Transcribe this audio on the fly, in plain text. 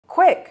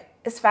Quick,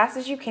 as fast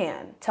as you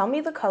can, tell me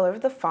the color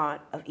of the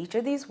font of each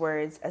of these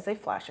words as they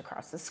flash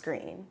across the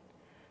screen.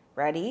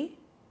 Ready,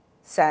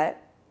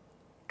 set,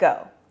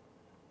 go.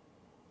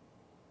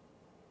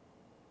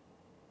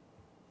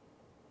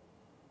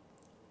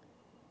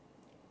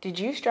 Did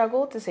you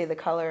struggle to say the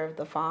color of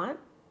the font?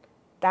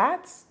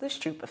 That's the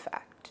Stroop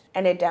Effect,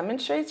 and it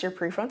demonstrates your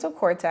prefrontal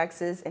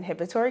cortex's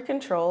inhibitory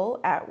control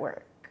at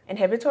work.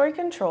 Inhibitory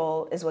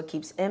control is what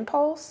keeps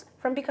impulse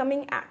from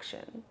becoming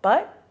action.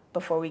 But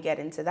before we get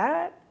into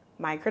that,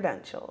 my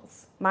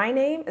credentials. My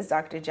name is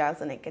Dr.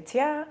 Jazlyn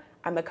Nketia.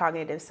 I'm a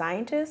cognitive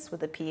scientist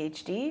with a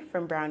PhD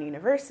from Brown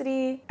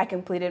University. I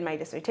completed my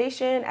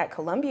dissertation at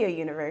Columbia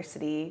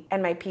University,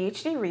 and my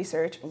PhD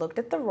research looked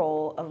at the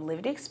role of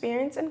lived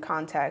experience and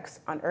context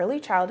on early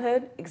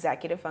childhood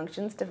executive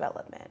functions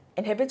development.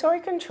 Inhibitory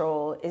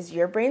control is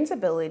your brain's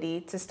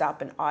ability to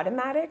stop an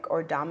automatic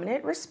or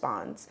dominant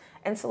response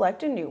and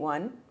select a new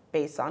one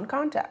based on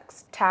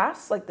context.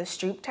 Tasks like the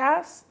Stroop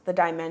Test, the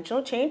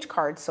dimensional change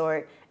card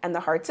sort, and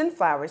the hearts and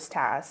flowers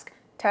task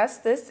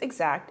test this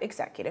exact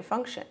executive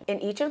function.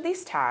 In each of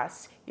these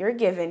tasks, you're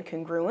given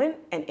congruent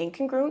and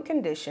incongruent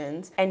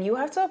conditions, and you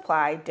have to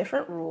apply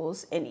different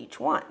rules in each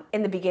one.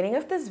 In the beginning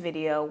of this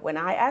video, when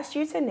I asked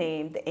you to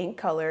name the ink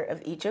color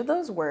of each of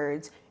those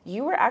words,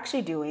 you were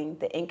actually doing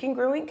the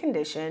incongruent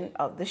condition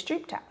of the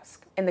Stroop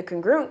task. In the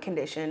congruent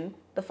condition,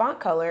 the font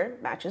color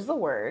matches the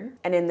word,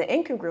 and in the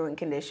incongruent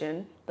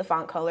condition, the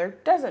font color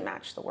doesn't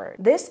match the word.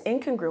 This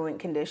incongruent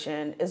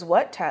condition is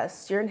what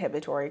tests your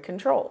inhibitory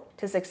control.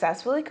 To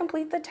successfully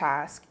complete the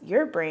task,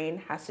 your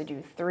brain has to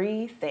do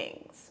 3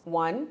 things.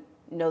 1,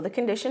 know the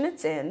condition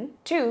it's in.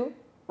 2,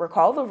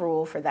 recall the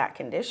rule for that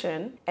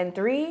condition. And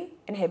 3,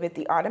 inhibit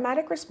the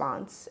automatic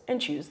response and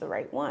choose the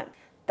right one.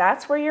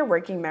 That's where your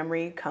working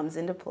memory comes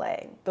into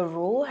play. The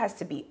rule has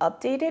to be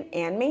updated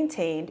and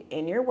maintained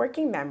in your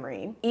working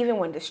memory, even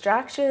when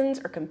distractions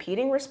or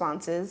competing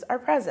responses are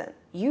present.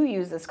 You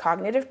use this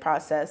cognitive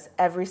process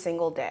every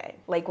single day,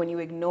 like when you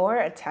ignore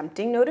a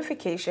tempting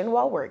notification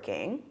while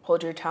working,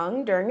 hold your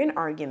tongue during an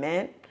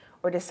argument,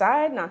 or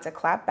decide not to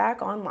clap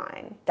back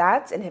online.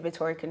 That's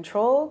inhibitory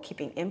control,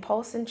 keeping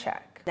impulse in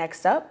check.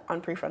 Next up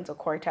on Prefrontal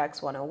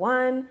Cortex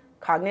 101,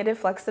 cognitive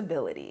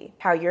flexibility,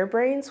 how your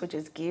brain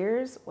switches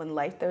gears when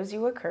life throws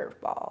you a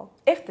curveball.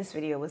 If this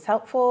video was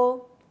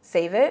helpful,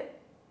 save it,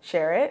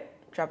 share it,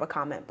 drop a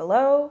comment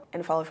below,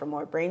 and follow for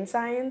more brain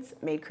science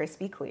made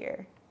crispy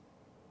clear.